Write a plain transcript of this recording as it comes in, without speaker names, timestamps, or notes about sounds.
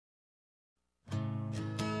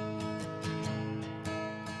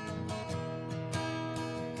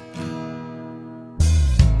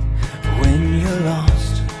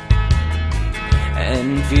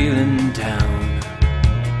down,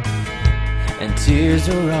 and tears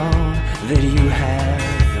are all that you have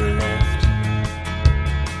left.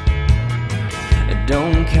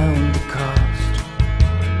 Don't count the cost,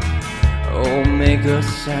 or make a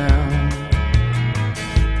sound,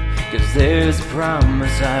 'cause there's a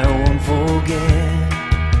promise I won't forget,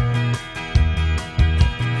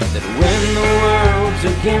 that when the world's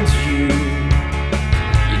against you,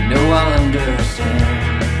 you know I'll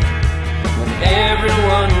understand. When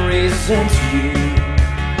everyone resents you,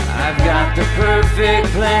 I've got the perfect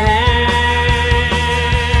plan.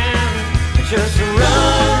 Just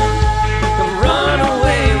run, come run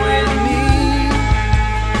away with me,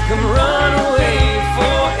 come run away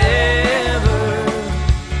forever.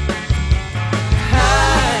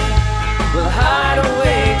 Hide, we'll hide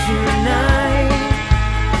away tonight,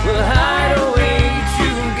 we'll hide away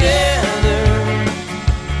together.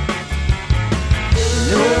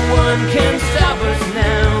 No one can stop us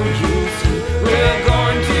now, you see, we're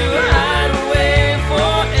going to hide away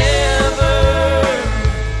forever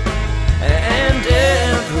and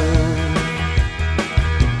ever.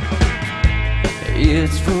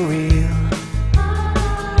 It's for real,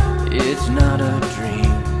 it's not a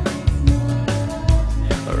dream,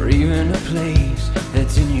 or even a place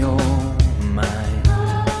that's in your mind.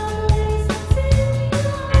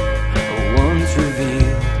 Once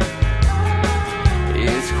revealed,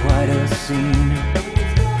 it's quite a scene.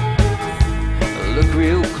 Look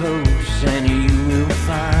real close and you will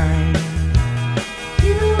find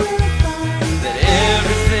that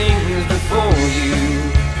everything is before you.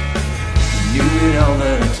 You knew it all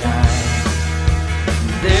the time.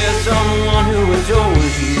 There's someone who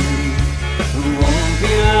adores you, who won't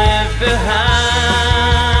be left behind.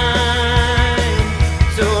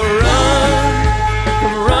 So run,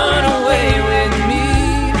 come run away with me,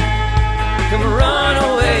 come run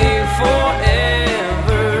away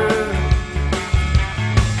forever.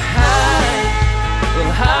 Hide,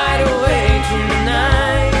 we'll hide away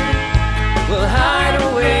tonight, we'll hide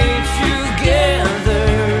away together.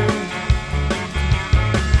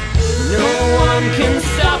 No one can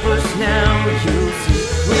stop us now, you'll see,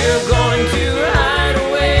 we're going to hide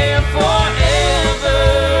away forever,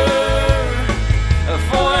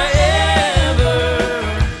 forever.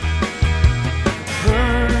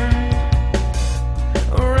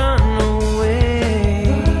 Run away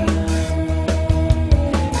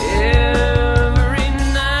every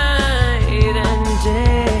night and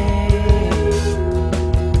day.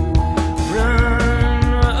 Run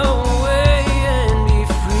away and be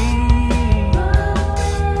free.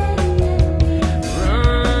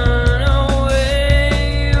 Run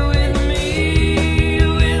away with me,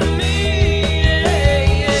 yeah,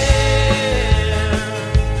 yeah.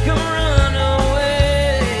 Come run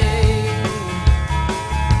away.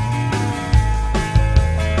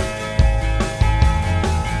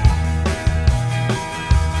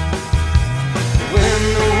 When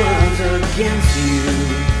the world's against you,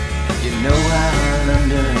 you know I'll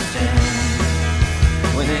understand.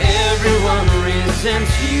 When everyone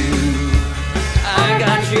resents you, I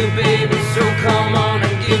got you, baby, so come on.